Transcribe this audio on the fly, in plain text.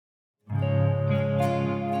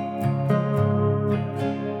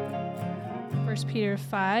Peter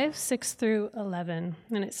 5, 6 through 11,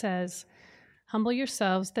 and it says, "Humble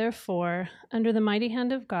yourselves, therefore, under the mighty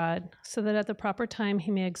hand of God, so that at the proper time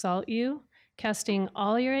he may exalt you, casting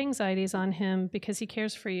all your anxieties on him because he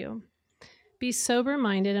cares for you. Be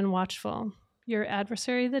sober-minded and watchful. Your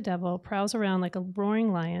adversary, the devil, prowls around like a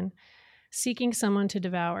roaring lion, seeking someone to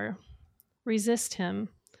devour. Resist him,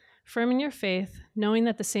 firm in your faith, knowing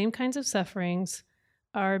that the same kinds of sufferings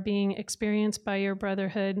are being experienced by your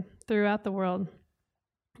brotherhood throughout the world.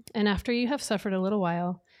 And after you have suffered a little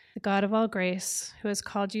while, the God of all grace, who has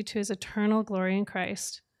called you to his eternal glory in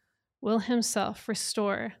Christ, will himself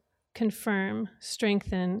restore, confirm,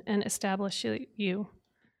 strengthen, and establish you.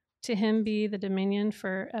 To him be the dominion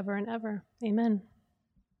forever and ever. Amen."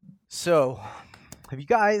 So, have you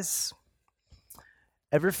guys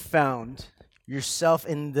ever found yourself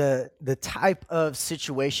in the type of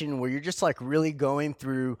situation where you're just like really going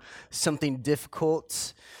through something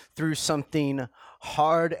difficult, through something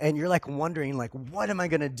hard, and you're like wondering, like, what am I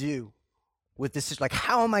going to do with this? Like,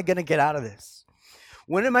 how am I going to get out of this?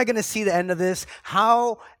 When am I going to see the end of this?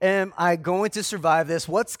 How am I going to survive this?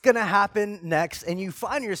 What's going to happen next? And you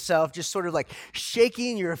find yourself just sort of like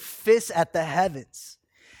shaking your fist at the heavens,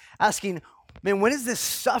 asking, man, when is this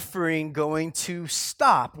suffering going to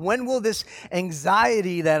stop? When will this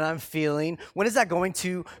anxiety that I'm feeling, when is that going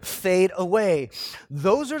to fade away?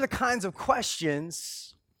 Those are the kinds of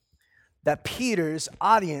questions that Peter's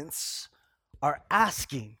audience are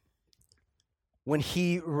asking when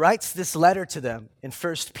he writes this letter to them in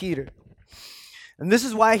 1 Peter. And this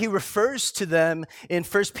is why he refers to them in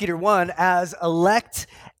 1 Peter 1 as elect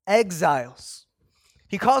exiles.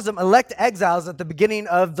 He calls them elect exiles at the beginning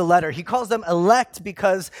of the letter. He calls them elect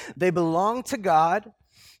because they belong to God.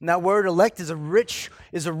 And that word elect is a rich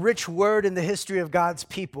word in the history of God's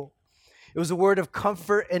people. It was a word of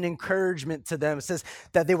comfort and encouragement to them. It says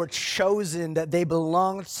that they were chosen, that they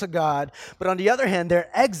belonged to God. But on the other hand, they're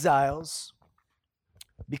exiles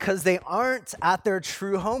because they aren't at their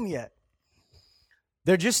true home yet.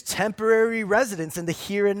 They're just temporary residents in the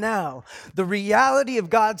here and now. The reality of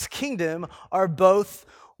God's kingdom are both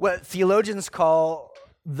what theologians call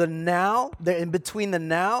the now. They're in between the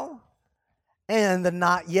now and the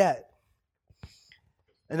not yet.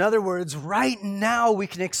 In other words, right now we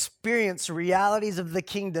can experience realities of the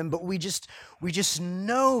kingdom, but we just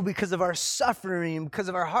know because of our suffering, because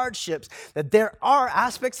of our hardships, that there are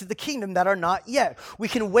aspects of the kingdom that are not yet. We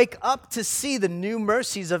can wake up to see the new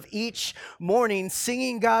mercies of each morning,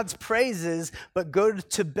 singing God's praises, but go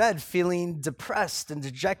to bed feeling depressed and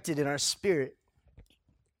dejected in our spirit.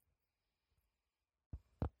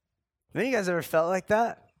 Have any of you guys ever felt like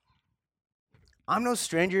that? I'm no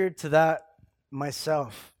stranger to that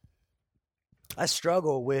myself. I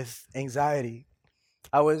struggle with anxiety.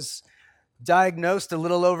 I was diagnosed a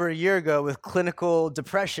little over a year ago with clinical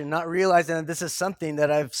depression, not realizing that this is something that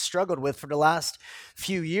I've struggled with for the last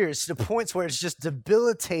few years, to the points where it's just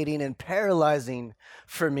debilitating and paralyzing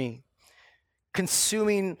for me.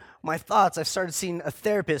 Consuming my thoughts. I've started seeing a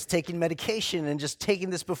therapist, taking medication, and just taking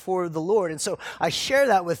this before the Lord. And so I share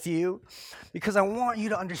that with you because I want you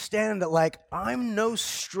to understand that, like, I'm no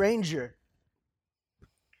stranger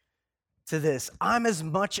to this. I'm as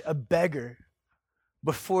much a beggar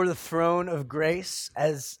before the throne of grace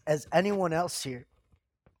as anyone else here.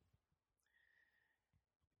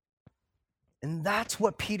 And that's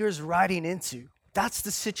what Peter's writing into. That's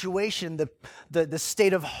the situation, the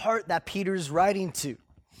state of heart that Peter's writing to.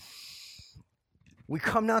 We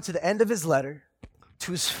come now to the end of his letter,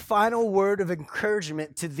 to his final word of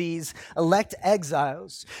encouragement to these elect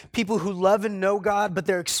exiles, people who love and know God, but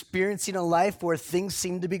they're experiencing a life where things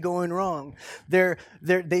seem to be going wrong.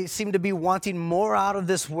 They seem to be wanting more out of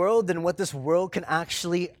this world than what this world can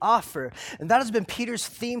actually offer. And that has been Peter's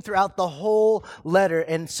theme throughout the whole letter.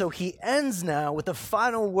 And so he ends now with a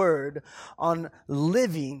final word on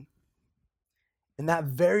living in that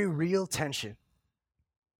very real tension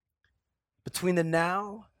between the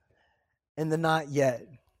now and the not yet.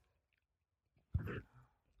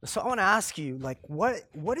 So I want to ask you, like,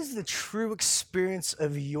 what is the true experience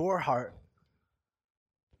of your heart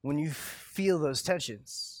when you feel those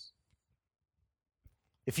tensions?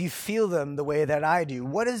 If you feel them the way that I do,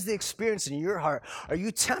 what is the experience in your heart? Are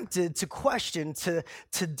you tempted to question,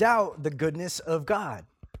 to doubt the goodness of God?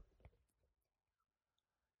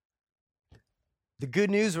 The good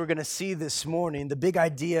news we're going to see this morning, the big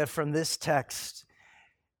idea from this text,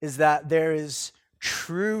 is that there is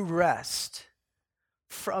true rest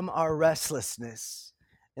from our restlessness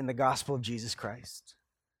in the gospel of Jesus Christ.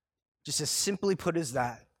 Just as simply put as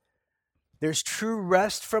that. There's true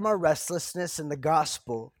rest from our restlessness in the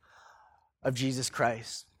gospel of Jesus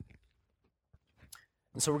Christ.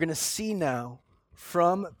 And so we're going to see now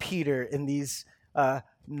from Peter in these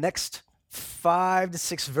next 5 to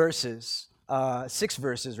 6 verses, 6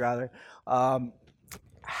 verses rather,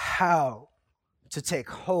 how to take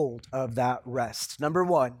hold of that rest. Number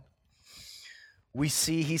one, we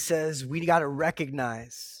see he says we got to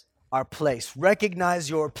recognize our place. Recognize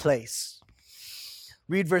your place.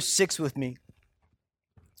 Read verse 6 with me.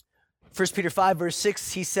 1 Peter 5, verse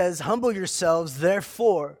 6, he says, humble yourselves,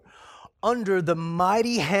 therefore, under the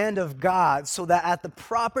mighty hand of God, so that at the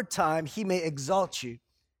proper time he may exalt you.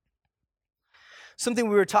 Something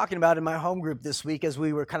we were talking about in my home group this week as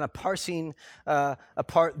we were kind of parsing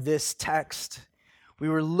apart this text. We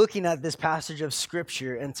were looking at this passage of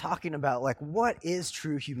Scripture and talking about, like, what is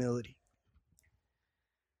true humility?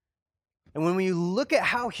 And when we look at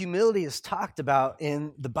how humility is talked about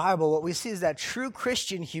in the Bible, what we see is that true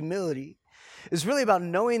Christian humility is really about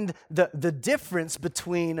knowing the difference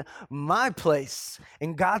between my place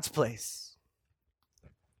and God's place.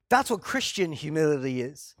 That's what Christian humility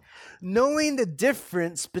is. Knowing the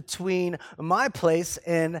difference between my place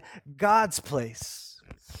and God's place.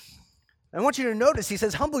 I want you to notice, he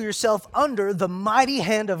says, humble yourself under the mighty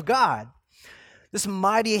hand of God. This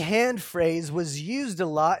mighty hand phrase was used a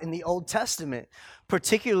lot in the Old Testament,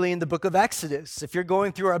 particularly in the book of Exodus. If you're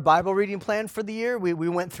going through our Bible reading plan for the year, we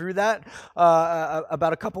went through that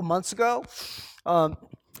about a couple months ago.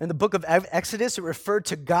 In the book of Exodus, it referred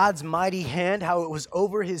to God's mighty hand, how it was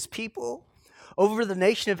over his people, over the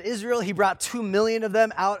nation of Israel. He brought 2 million of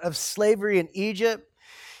them out of slavery in Egypt.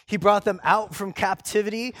 He brought them out from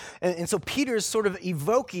captivity. And so Peter is sort of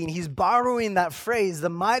evoking, he's borrowing that phrase, the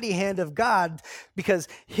mighty hand of God, because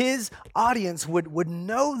his audience would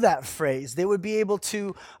know that phrase. They would be able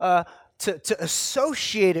to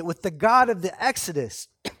associate it with the God of the Exodus.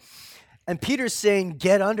 And Peter's saying,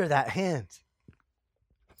 get under that hand.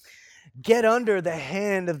 Get under the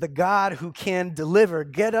hand of the God who can deliver.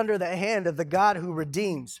 Get under the hand of the God who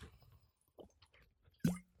redeems.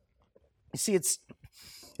 You see, it's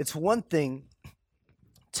one thing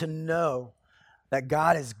to know that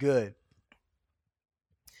God is good,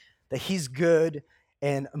 that he's good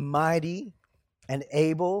and mighty and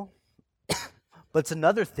able, but it's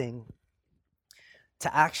another thing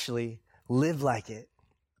to actually live like it.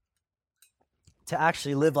 To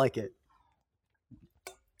actually live like it.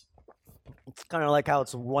 It's kind of like how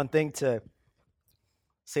it's one thing to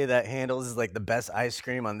say that Handles is like the best ice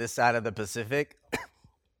cream on this side of the Pacific,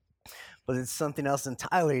 but it's something else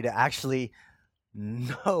entirely to actually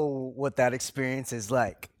know what that experience is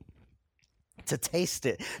like, to taste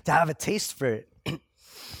it, to have a taste for it.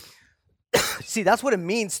 See, that's what it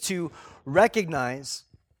means to recognize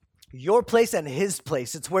your place and his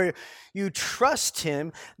place. It's where you trust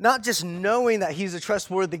him, not just knowing that he's a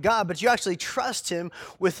trustworthy God, but you actually trust him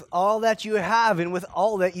with all that you have and with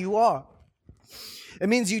all that you are. It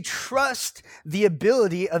means you trust the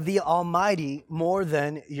ability of the Almighty more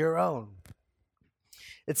than your own.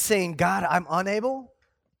 It's saying, God, I'm unable,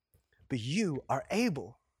 but you are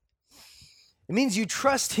able. It means you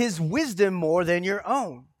trust his wisdom more than your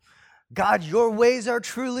own. God, your ways are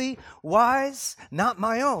truly wise, not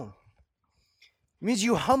my own. It means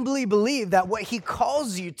you humbly believe that what he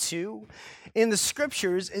calls you to in the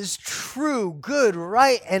scriptures is true, good,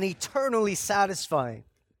 right, and eternally satisfying.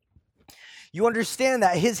 You understand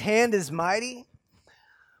that his hand is mighty,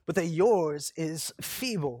 but that yours is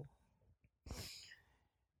feeble.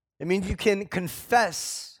 It means you can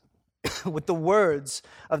confess with the words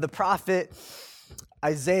of the prophet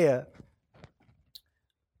Isaiah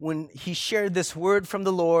when he shared this word from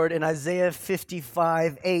the Lord in Isaiah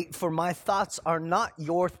 55:8, for my thoughts are not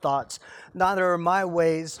your thoughts, neither are my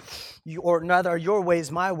ways, neither are your ways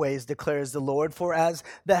my ways, declares the Lord. For as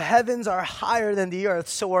the heavens are higher than the earth,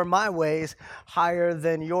 so are my ways higher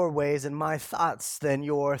than your ways, and my thoughts than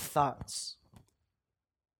your thoughts.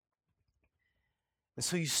 And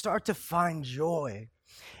so you start to find joy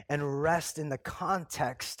and rest in the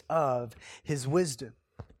context of his wisdom.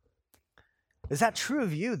 Is that true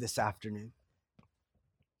of you this afternoon?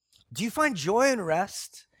 Do you find joy and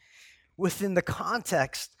rest within the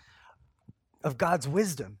context of God's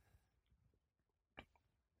wisdom?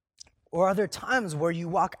 Or are there times where you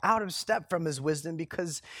walk out of step from his wisdom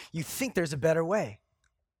because you think there's a better way?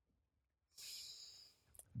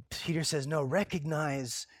 Peter says, no,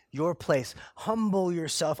 recognize your place. Humble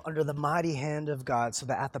yourself under the mighty hand of God so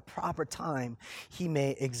that at the proper time he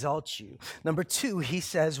may exalt you. Number 2, he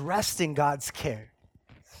says, rest in God's care.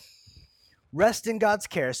 Rest in God's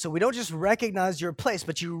care. So we don't just recognize your place,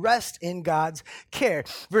 but you rest in God's care.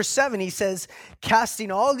 Verse 7, he says,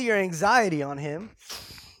 casting all your anxiety on him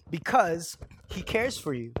because he cares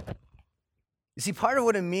for you. You You see, part of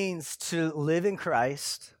what it means to live in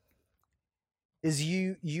Christ is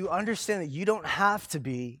you understand that you don't have to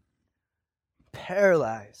be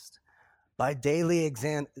paralyzed by daily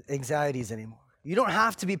anxieties anymore. You don't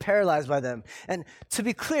have to be paralyzed by them. And to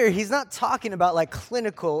be clear, he's not talking about like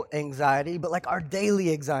clinical anxiety, but like our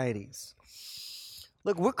daily anxieties.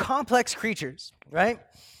 Look, we're complex creatures, right?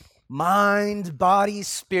 Mind, body,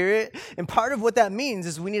 spirit. And part of what that means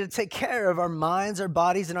is we need to take care of our minds, our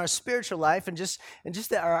bodies, and our spiritual life and just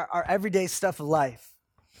our everyday stuff of life.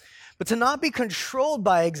 But to not be controlled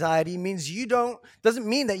by anxiety doesn't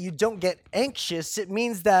mean that you don't get anxious. It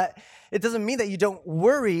doesn't mean that you don't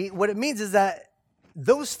worry. What it means is that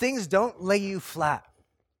those things don't lay you flat.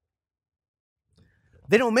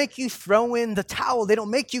 They don't make you throw in the towel. They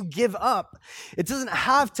don't make you give up. It doesn't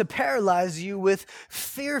have to paralyze you with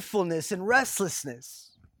fearfulness and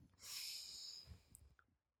restlessness.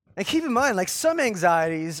 And keep in mind, like some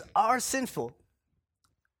anxieties are sinful.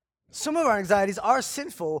 Some of our anxieties are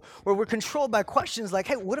sinful where we're controlled by questions like,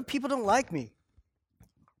 hey, what if people don't like me?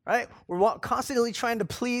 Right? We're constantly trying to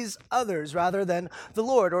please others rather than the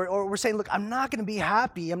Lord. Or we're saying, look, I'm not going to be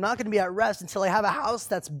happy. I'm not going to be at rest until I have a house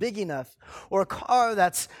that's big enough or a car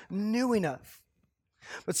that's new enough.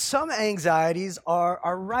 But some anxieties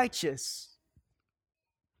are righteous.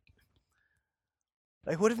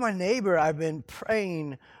 Like, what if my neighbor I've been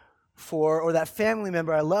praying for, or that family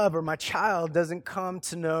member I love, or my child doesn't come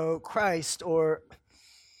to know Christ? Or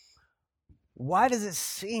why does it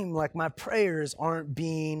seem like my prayers aren't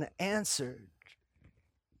being answered?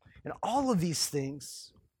 And all of these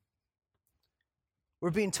things,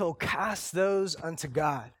 we're being told, cast those unto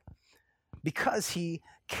God because he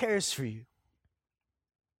cares for you.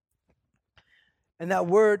 And that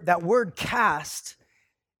word cast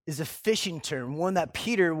is a fishing term, one that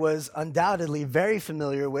Peter was undoubtedly very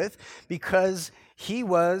familiar with because he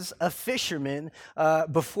was a fisherman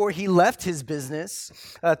before he left his business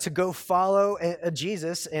to go follow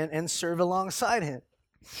Jesus and serve alongside him.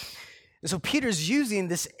 And so Peter's using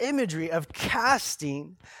this imagery of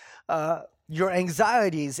casting your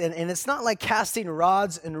anxieties. And it's not like casting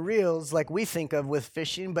rods and reels like we think of with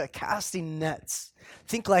fishing, but casting nets.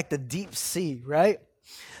 Think like the deep sea, right?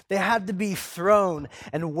 They had to be thrown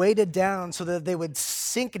and weighted down so that they would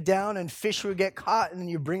sink down and fish would get caught and then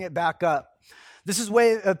you bring it back up. This is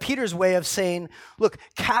Peter's way of saying, look,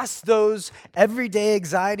 cast those everyday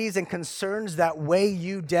anxieties and concerns that weigh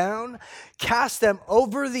you down, cast them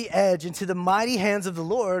over the edge into the mighty hands of the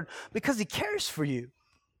Lord because he cares for you.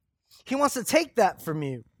 He wants to take that from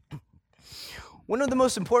you. One of the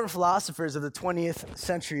most important philosophers of the 20th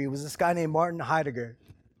century was this guy named Martin Heidegger.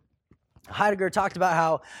 Heidegger talked about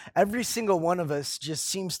how every single one of us just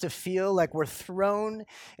seems to feel like we're thrown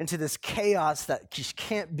into this chaos that just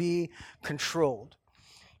can't be controlled.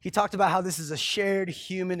 He talked about how this is a shared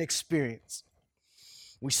human experience.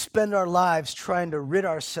 We spend our lives trying to rid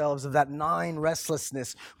ourselves of that gnawing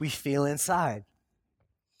restlessness we feel inside.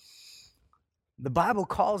 The Bible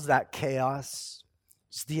calls that chaos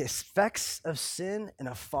just the effects of sin in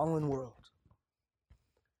a fallen world.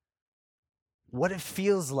 What it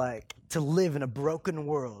feels like to live in a broken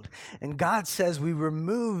world. And God says we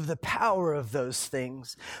remove the power of those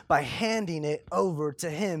things by handing it over to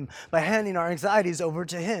him, by handing our anxieties over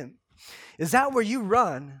to him. Is that where you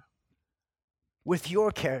run with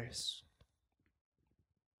your cares?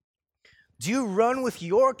 Do you run with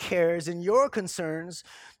your cares and your concerns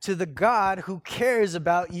to the God who cares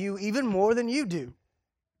about you even more than you do?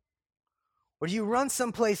 Or do you run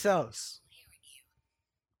someplace else?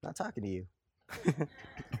 I'm not talking to you.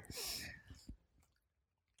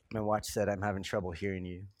 My watch said I'm having trouble hearing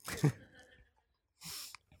you.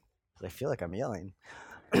 I feel like I'm yelling.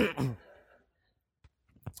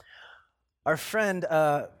 Our friend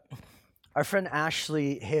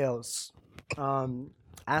Ashley Hales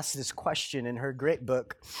asked this question in her great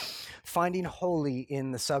book, Finding Holy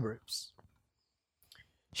in the Suburbs.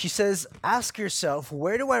 She says, ask yourself,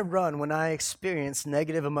 where do I run when I experience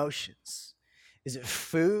negative emotions? Is it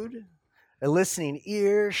food? A listening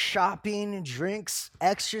ear, shopping, drinks,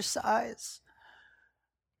 exercise?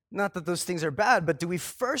 Not that those things are bad, but do we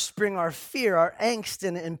first bring our fear, our angst,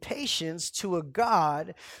 and impatience to a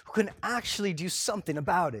God who can actually do something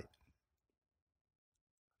about it?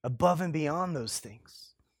 Above and beyond those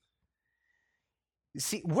things. You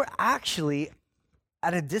see, we're actually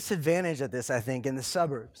at a disadvantage at this, I think, in the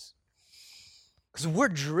suburbs. Because we're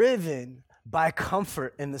driven by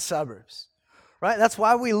comfort in the suburbs, right? That's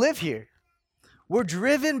why we live here. We're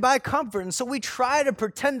driven by comfort, and so we try to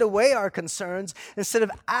pretend away our concerns instead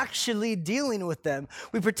of actually dealing with them.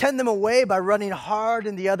 We pretend them away by running hard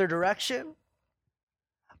in the other direction,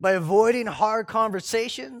 by avoiding hard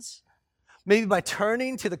conversations, maybe by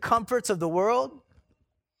turning to the comforts of the world.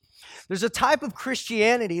 There's a type of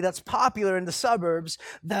Christianity that's popular in the suburbs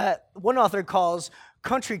that one author calls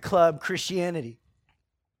country club Christianity.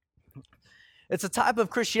 It's a type of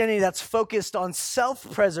Christianity that's focused on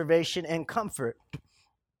self-preservation and comfort,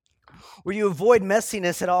 where you avoid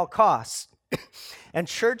messiness at all costs. And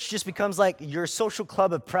church just becomes like your social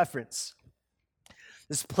club of preference.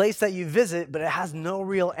 This place that you visit, but it has no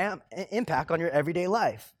real impact on your everyday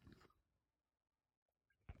life.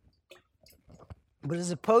 But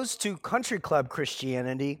as opposed to country club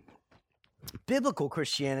Christianity, biblical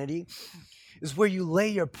Christianity is where you lay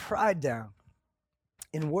your pride down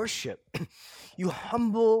in worship. You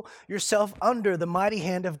humble yourself under the mighty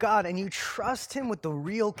hand of God and you trust him with the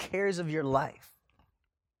real cares of your life.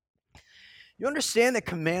 You understand that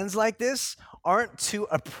commands like this aren't to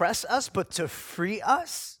oppress us, but to free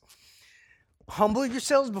us? Humble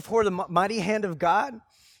yourselves before the mighty hand of God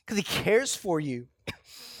because he cares for you.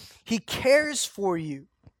 He cares for you.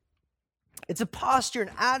 It's a posture,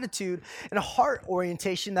 an attitude, and a heart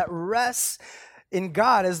orientation that rests in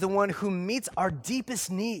God as the one who meets our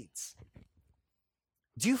deepest needs.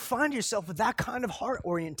 Do you find yourself with that kind of heart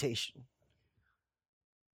orientation?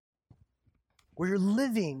 Where you're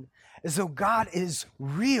living as though God is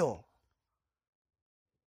real.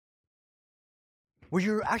 Where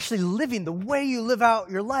you're actually living, the way you live out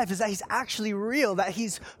your life is that he's actually real, that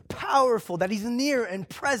he's powerful, that he's near and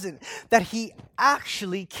present, that he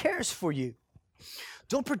actually cares for you.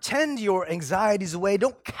 Don't pretend your anxieties away.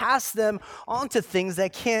 Don't cast them onto things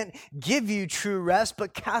that can't give you true rest,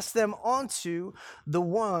 but cast them onto the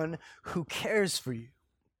one who cares for you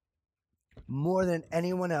more than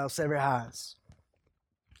anyone else ever has.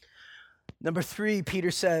 Number 3,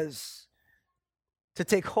 Peter says, to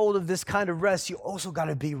take hold of this kind of rest, you also got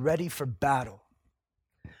to be ready for battle.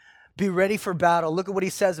 Be ready for battle. Look at what he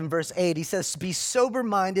says in verse 8. He says, be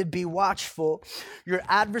sober-minded, be watchful. Your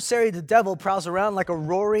adversary, the devil, prowls around like a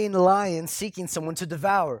roaring lion seeking someone to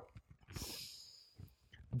devour.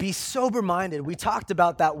 Be sober-minded. We talked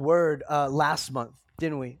about that word last month,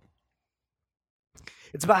 didn't we?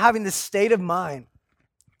 It's about having this state of mind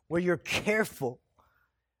where you're careful,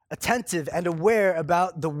 attentive, and aware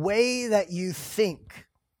about the way that you think.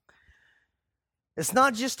 It's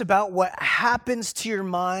not just about what happens to your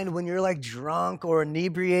mind when you're like drunk or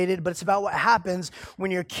inebriated, but it's about what happens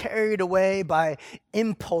when you're carried away by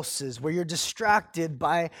impulses, where you're distracted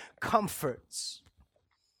by comforts.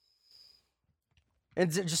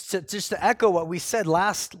 And just to echo what we said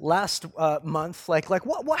last month, like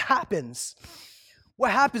what happens?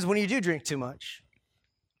 What happens when you do drink too much?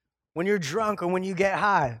 When you're drunk or when you get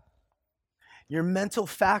high? Your mental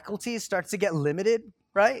faculty starts to get limited,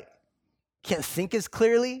 right? Can't think as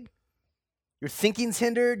clearly. Your thinking's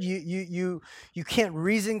hindered. You can't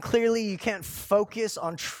reason clearly. You can't focus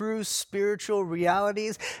on true spiritual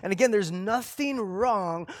realities. And again, there's nothing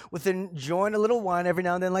wrong with enjoying a little wine every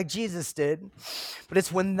now and then like Jesus did. But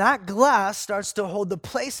it's when that glass starts to hold the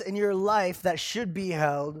place in your life that should be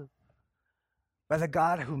held by the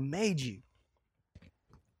God who made you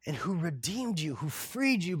and who redeemed you, who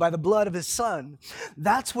freed you by the blood of his son.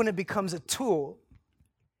 That's when it becomes a tool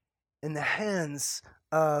in the hands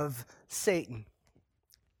of Satan.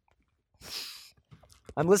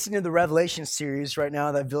 I'm listening to the Revelation series right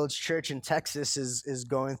now that Village Church in Texas is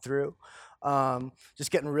going through. Just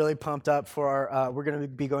getting really pumped up for our, we're going to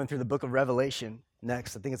be going through the book of Revelation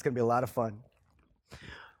next. I think it's going to be a lot of fun.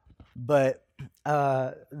 But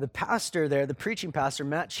the pastor there, the preaching pastor,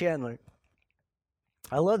 Matt Chandler,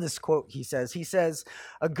 I love this quote he says. He says,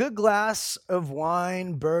 a good glass of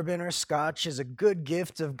wine, bourbon, or scotch is a good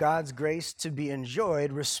gift of God's grace to be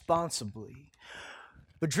enjoyed responsibly.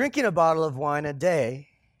 But drinking a bottle of wine a day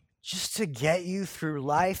just to get you through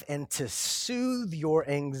life and to soothe your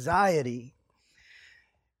anxiety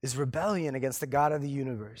is rebellion against the God of the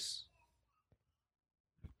universe.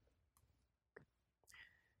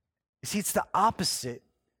 You see, it's the opposite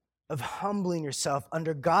of humbling yourself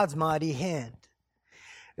under God's mighty hand.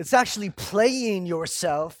 It's actually playing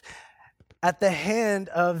yourself at the hand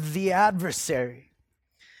of the adversary.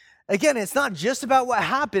 Again, it's not just about what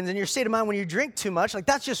happens in your state of mind when you drink too much. Like,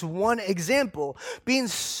 that's just one example. Being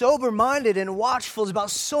sober-minded and watchful is about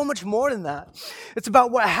so much more than that. It's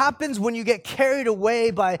about what happens when you get carried away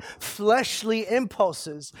by fleshly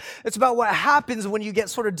impulses. It's about what happens when you get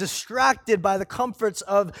sort of distracted by the comforts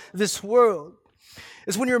of this world.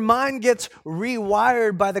 It's when your mind gets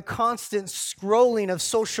rewired by the constant scrolling of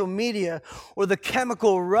social media or the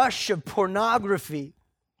chemical rush of pornography.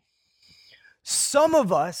 Some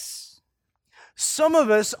of us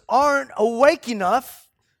aren't awake enough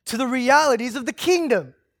to the realities of the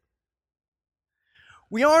kingdom.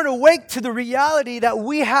 We aren't awake to the reality that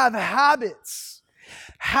we have habits.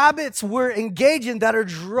 Habits we're engaged in that are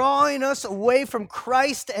drawing us away from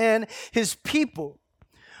Christ and his people.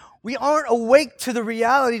 We aren't awake to the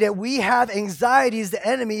reality that we have anxieties the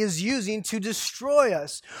enemy is using to destroy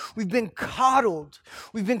us. We've been coddled.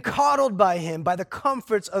 We've been coddled by him, by the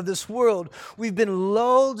comforts of this world. We've been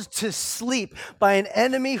lulled to sleep by an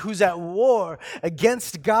enemy who's at war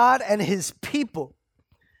against God and his people.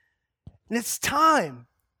 And it's time.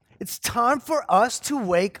 It's time for us to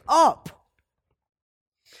wake up.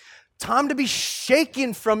 Time to be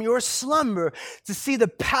shaken from your slumber, to see the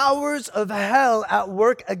powers of hell at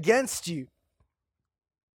work against you.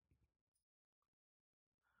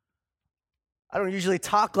 I don't usually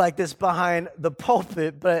talk like this behind the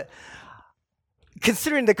pulpit, but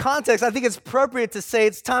considering the context, I think it's appropriate to say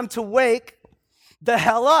it's time to wake the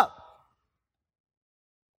hell up.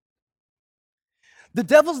 The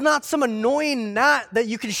devil's not some annoying gnat that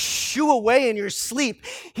you can shoo away in your sleep.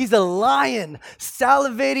 He's a lion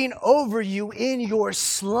salivating over you in your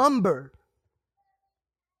slumber.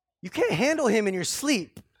 You can't handle him in your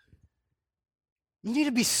sleep. You need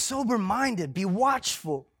to be sober-minded, be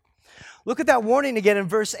watchful. Look at that warning again in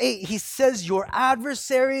verse 8. He says, your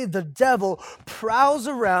adversary, the devil, prowls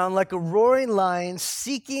around like a roaring lion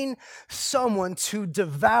seeking someone to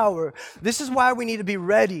devour. This is why we need to be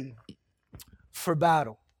ready for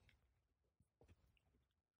battle.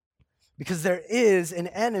 Because there is an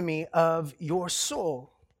enemy of your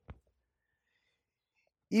soul.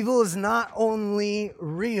 Evil is not only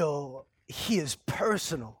real, he is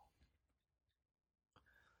personal.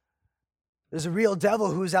 There's a real devil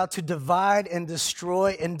who's out to divide and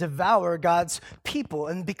destroy and devour God's people.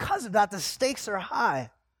 And because of that, the stakes are high.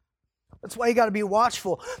 That's why you got to be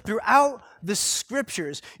watchful. Throughout the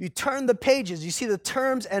scriptures, you turn the pages, you see the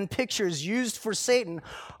terms and pictures used for Satan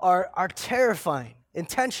are terrifying,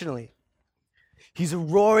 intentionally. He's a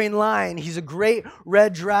roaring lion. He's a great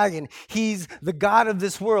red dragon. He's the god of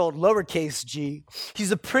this world, lowercase g.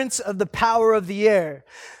 He's a prince of the power of the air.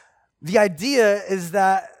 The idea is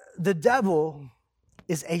that the devil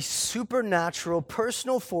is a supernatural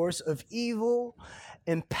personal force of evil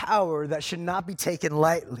and power that should not be taken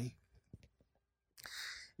lightly.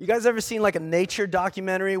 You guys ever seen like a nature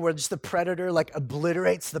documentary where just the predator like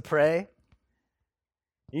obliterates the prey?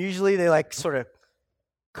 Usually they like sort of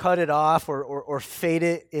cut it off or fade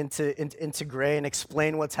it into gray and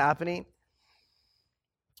explain what's happening.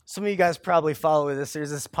 Some of you guys probably follow this. There's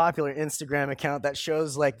this popular Instagram account that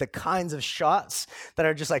shows like the kinds of shots that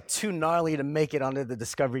are just like too gnarly to make it onto the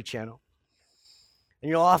Discovery Channel. And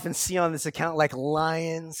you'll often see on this account like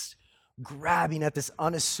lions grabbing at this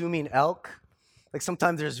unassuming elk. Like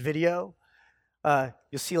sometimes there's video. You'll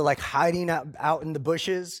see like hiding out in the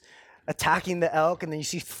bushes, attacking the elk, and then you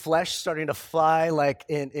see flesh starting to fly like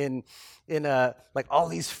in like all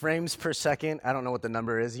these frames per second. I don't know what the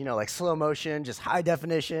number is, like slow motion, just high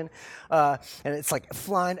definition. And it's like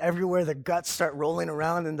flying everywhere. The guts start rolling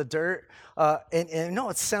around in the dirt. And no,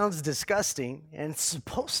 it sounds disgusting, and it's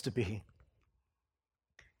supposed to be.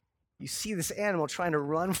 You see this animal trying to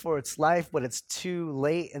run for its life, but it's too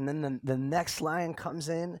late. And then the next lion comes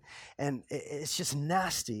in, and it's just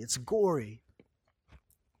nasty. It's gory.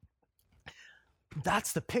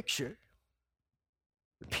 That's the picture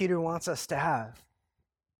that Peter wants us to have.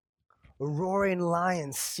 A roaring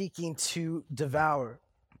lion seeking to devour.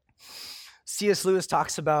 C.S. Lewis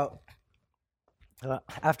talks about,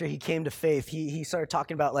 after he came to faith, he started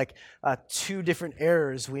talking about like two different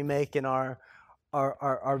errors we make in our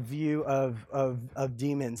view of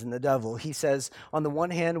demons and the devil. He says, on the one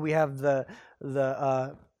hand, we have the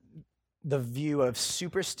view of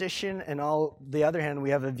superstition, and on the other hand, we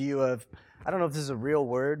have a view of, I don't know if this is a real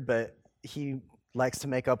word, but he likes to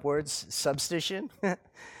make up words, substition.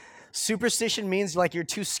 Superstition means like you're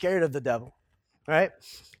too scared of the devil, right?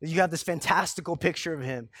 You have this fantastical picture of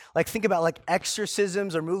him. Like think about like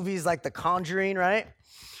exorcisms or movies like The Conjuring, right?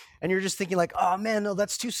 And you're just thinking like, oh man, no,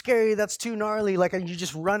 that's too scary, that's too gnarly. Like, and you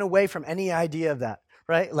just run away from any idea of that,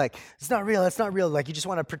 right? Like, it's not real, it's not real. Like, you just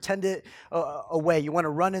want to pretend it away. You want to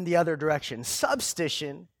run in the other direction.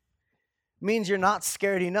 Substition means you're not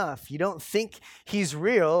scared enough. You don't think he's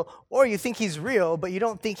real, or you think he's real, but you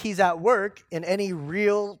don't think he's at work in any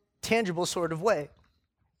real, tangible sort of way.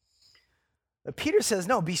 But Peter says,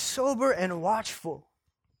 no, be sober and watchful,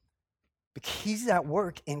 because he's at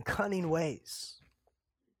work in cunning ways.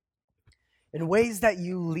 In ways that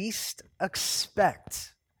you least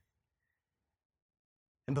expect.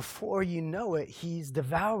 And before you know it, he's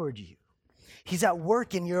devoured you. He's at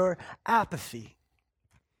work in your apathy.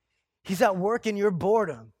 He's at work in your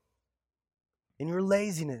boredom, in your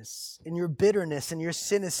laziness, in your bitterness, in your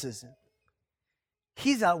cynicism.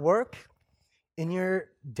 He's at work in your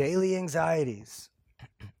daily anxieties.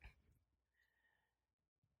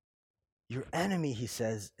 Your enemy, he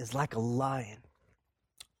says, is like a lion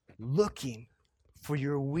looking for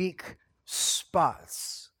your weak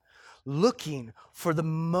spots, looking for the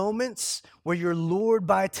moments where you're lured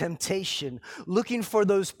by temptation, looking for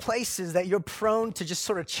those places that you're prone to just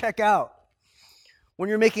sort of check out when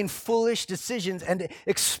you're making foolish decisions and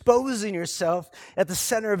exposing yourself at the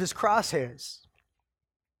center of his crosshairs.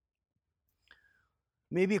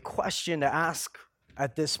 Maybe a question to ask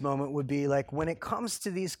at this moment would be like, when it comes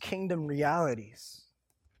to these kingdom realities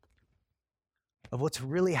of what's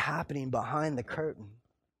really happening behind the curtain,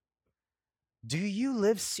 do you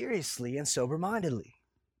live seriously and sober-mindedly?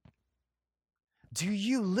 Do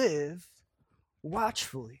you live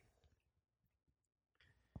watchfully?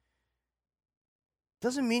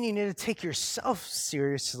 Doesn't mean you need to take yourself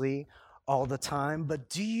seriously all the time, but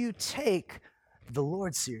do you take the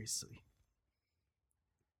Lord seriously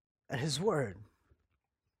and his word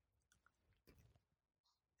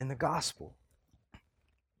and the gospel?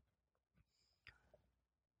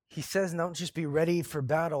 He says, don't just be ready for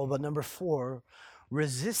battle, but number 4,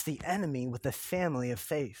 resist the enemy with the family of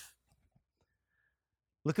faith.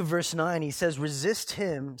 Look at verse 9. He says, resist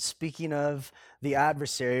him, speaking of the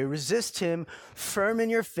adversary, resist him firm in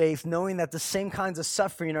your faith, knowing that the same kinds of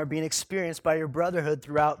suffering are being experienced by your brotherhood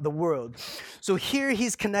throughout the world. So here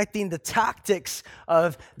he's connecting the tactics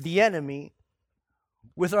of the enemy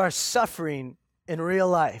with our suffering in real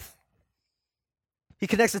life. He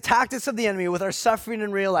connects the tactics of the enemy with our suffering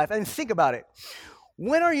in real life. And think about it.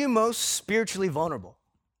 When are you most spiritually vulnerable?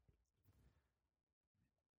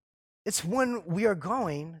 It's when we are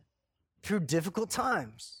going through difficult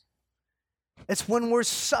times. It's when we're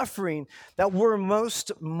suffering that we're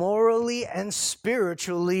most morally and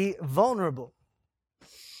spiritually vulnerable.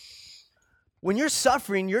 When you're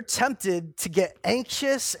suffering, you're tempted to get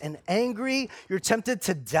anxious and angry. You're tempted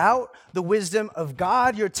to doubt the wisdom of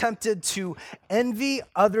God. You're tempted to envy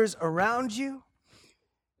others around you.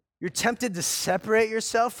 You're tempted to separate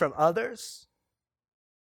yourself from others.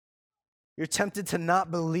 You're tempted to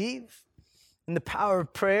not believe in the power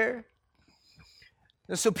of prayer.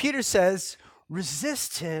 And so Peter says,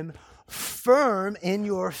 resist him firm in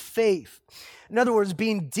your faith. In other words,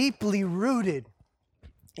 being deeply rooted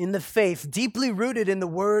in the faith, deeply rooted in the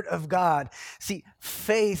word of God. See,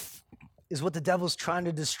 faith is what the devil's trying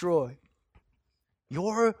to destroy.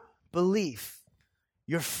 Your belief,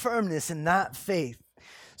 your firmness in that faith.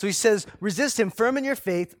 So he says, resist him firm in your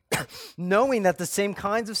faith, knowing that the same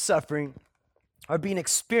kinds of suffering are being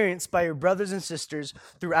experienced by your brothers and sisters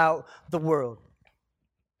throughout the world.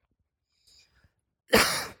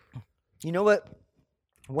 You know what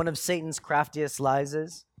one of Satan's craftiest lies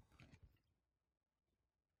is?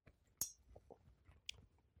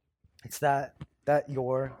 It's that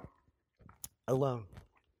you're alone.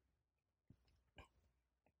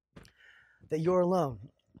 That you're alone.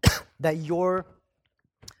 That your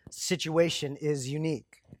situation is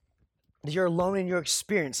unique. That you're alone in your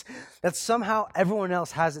experience. That somehow everyone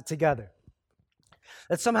else has it together.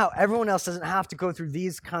 That somehow everyone else doesn't have to go through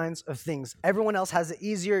these kinds of things. Everyone else has it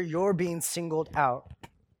easier. You're being singled out.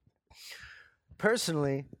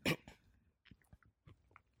 Personally,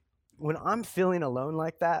 when I'm feeling alone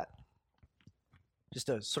like that, just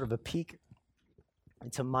a sort of a peek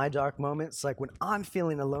into my dark moments, like when I'm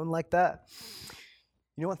feeling alone like that,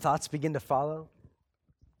 you know what thoughts begin to follow?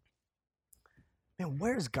 Man,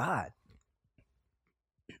 where's God?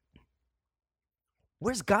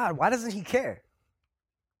 Where's God? Why doesn't he care?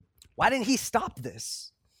 Why didn't he stop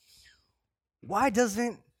this? Why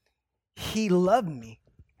doesn't he love me?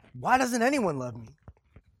 Why doesn't anyone love me?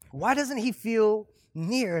 Why doesn't he feel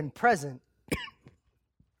near and present?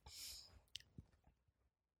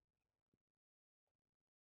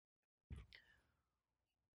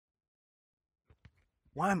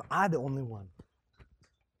 Why am I the only one?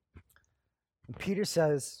 And Peter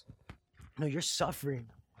says, no, your suffering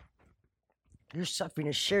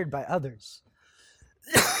is shared by others.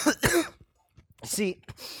 See,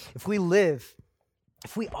 if we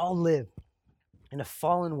all live in a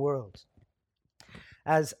fallen world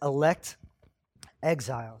as elect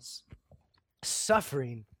exiles,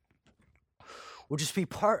 suffering will just be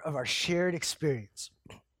part of our shared experience.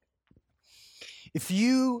 If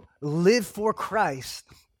you live for Christ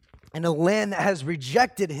in a land that has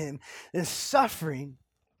rejected him, then suffering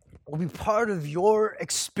will be part of your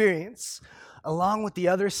experience along with the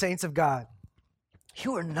other saints of God.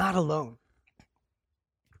 You are not alone.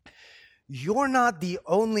 you're not the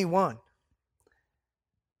only one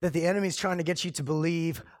that the enemy's trying to get you to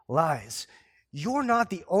believe lies. You're not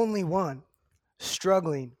the only one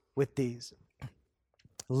struggling with these.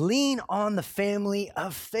 Lean on the family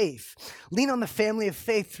of faith. Lean on the family of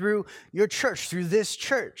faith through your church, through this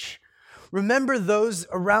church. Remember those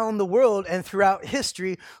around the world and throughout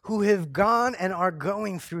history who have gone and are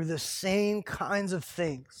going through the same kinds of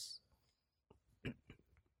things.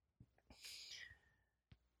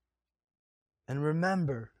 And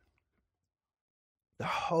remember the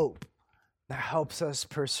hope that helps us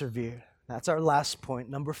persevere. That's our last point,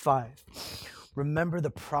 number 5. Remember the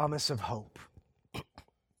promise of hope.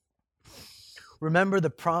 Remember the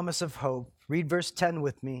promise of hope. Read verse 10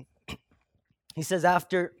 with me. He says,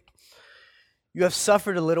 after you have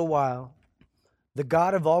suffered a little while, the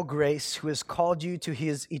God of all grace, who has called you to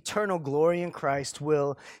his eternal glory in Christ,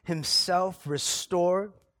 will himself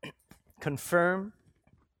restore, confirm,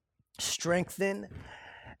 strengthen,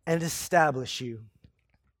 and establish you.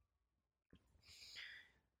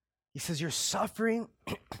 He says, your suffering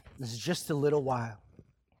is just a little while.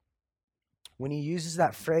 When he uses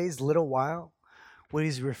that phrase, little while, what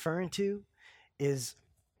he's referring to is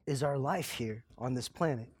our life here on this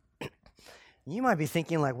planet. You might be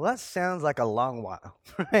thinking like, well, that sounds like a long while,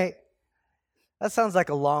 right? That sounds like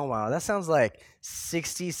a long while. That sounds like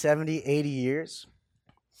 60, 70, 80 years.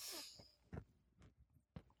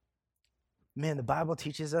 Man, the Bible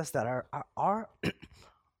teaches us that our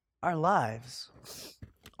lives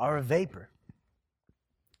are a vapor.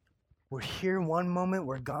 We're here one moment,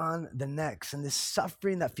 we're gone the next. And this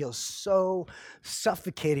suffering that feels so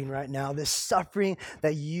suffocating right now, this suffering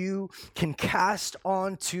that you can cast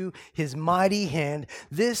onto his mighty hand,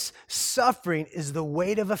 this suffering is the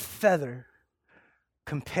weight of a feather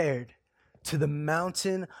compared to the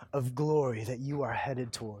mountain of glory that you are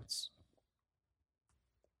headed towards.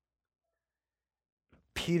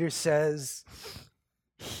 Peter says,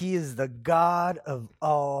 he is the God of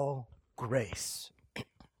all grace.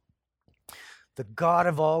 The God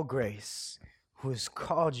of all grace, who has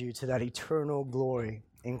called you to that eternal glory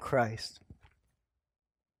in Christ.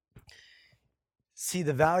 See,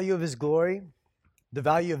 the value of his glory, the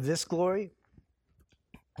value of this glory,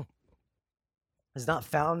 is not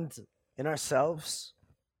found in ourselves,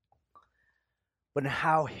 but in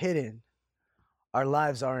how hidden our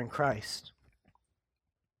lives are in Christ.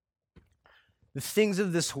 The things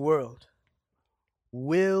of this world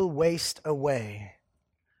will waste away,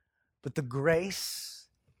 but the grace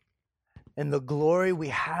and the glory we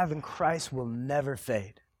have in Christ will never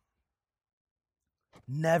fade.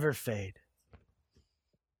 Never fade.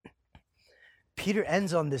 Peter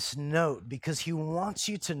ends on this note because he wants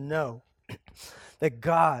you to know that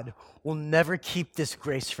God will never keep this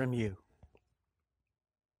grace from you.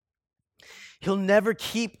 He'll never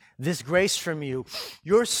keep this grace from you.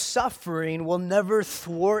 Your suffering will never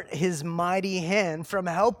thwart his mighty hand from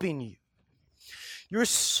helping you. Your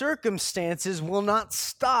circumstances will not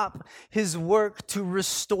stop his work to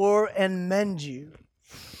restore and mend you.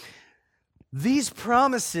 These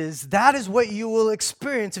promises, that is what you will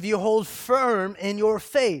experience if you hold firm in your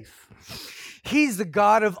faith. He's the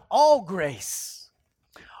God of all grace.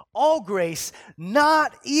 All grace,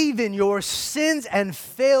 not even your sins and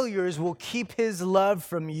failures will keep his love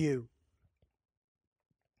from you.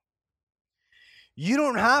 You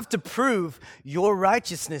don't have to prove your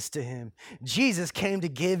righteousness to him. Jesus came to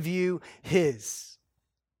give you his.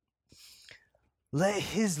 Let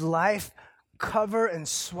his life cover and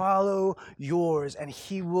swallow yours, and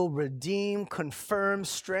he will redeem, confirm,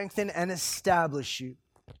 strengthen, and establish you.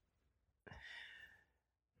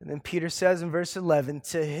 And then Peter says in verse 11,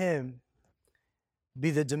 to him be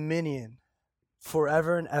the dominion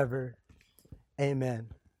forever and ever. Amen.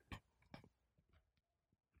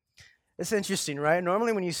 It's interesting, right?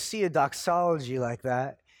 Normally when you see a doxology like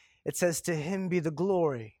that, it says to him be the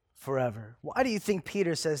glory forever. Why do you think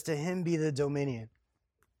Peter says to him be the dominion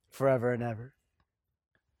forever and ever?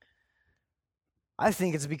 I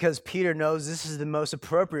think it's because Peter knows this is the most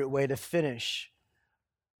appropriate way to finish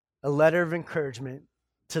a letter of encouragement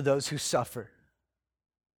to those who suffer.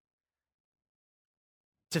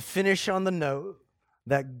 To finish on the note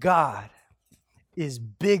that God is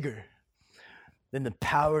bigger than the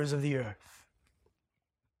powers of the earth.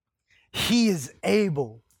 He is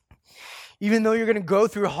able. Even though you're going to go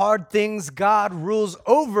through hard things, God rules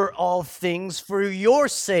over all things for your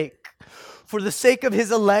sake, for the sake of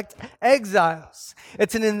his elect exiles.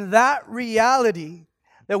 It's in that reality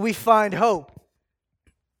that we find hope.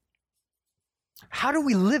 How do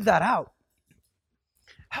we live that out?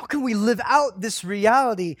 How can we live out this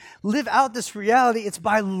reality? Live out this reality, it's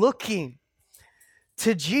by looking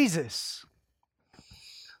to Jesus.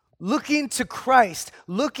 looking to Christ,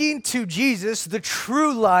 looking to Jesus, the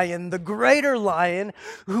true lion, the greater lion,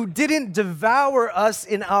 who didn't devour us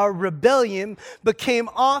in our rebellion, but came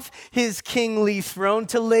off his kingly throne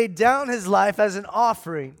to lay down his life as an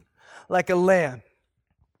offering, like a lamb.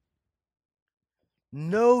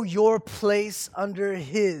 Know your place under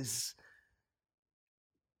his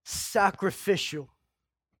sacrificial,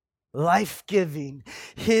 life-giving,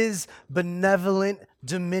 his benevolent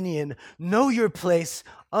dominion. Know your place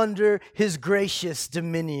under his gracious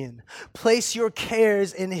dominion. Place your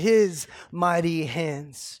cares in his mighty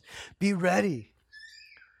hands. Be ready.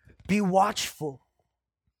 Be watchful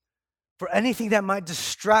for anything that might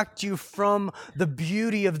distract you from the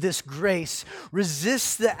beauty of this grace.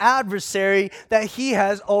 Resist the adversary that he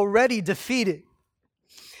has already defeated.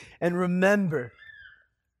 And remember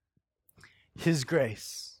his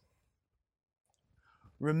grace.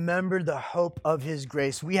 Remember the hope of his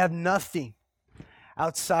grace. We have nothing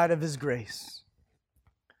outside of his grace.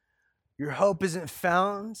 Your hope isn't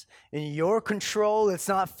found in your control. It's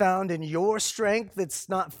not found in your strength. It's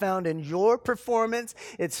not found in your performance.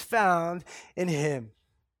 It's found in him.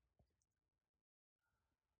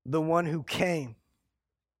 The one who came,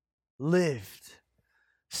 lived,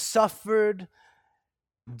 suffered,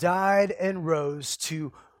 died, and rose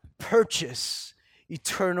to purchase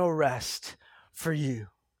eternal rest for you.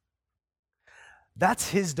 That's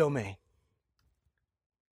his domain.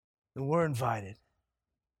 And we're invited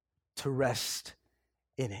to rest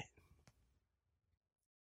in it.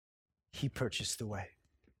 He purchased the way.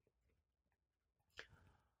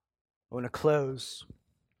 I want to close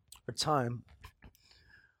our time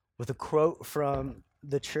with a quote from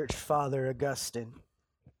the church father Augustine.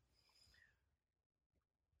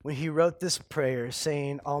 When he wrote this prayer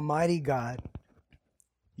saying, Almighty God,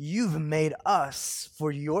 you've made us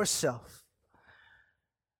for yourself.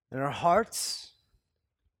 And our hearts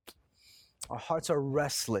are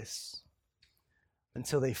restless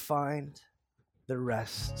until they find the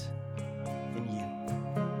rest in you.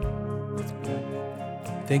 Let's pray.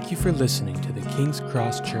 Thank you for listening to the King's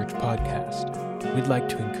Cross Church podcast. We'd like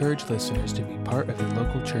to encourage listeners to be part of a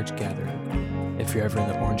local church gathering. If you're ever in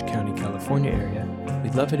the Orange County, California area,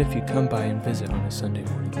 we'd love it if you come by and visit on a Sunday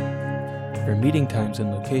morning. For meeting times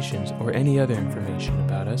and locations or any other information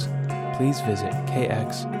about us, please visit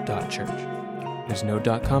kx.church. There's no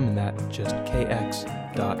 .com in that, just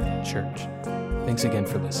kx.church. Thanks again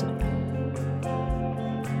for listening.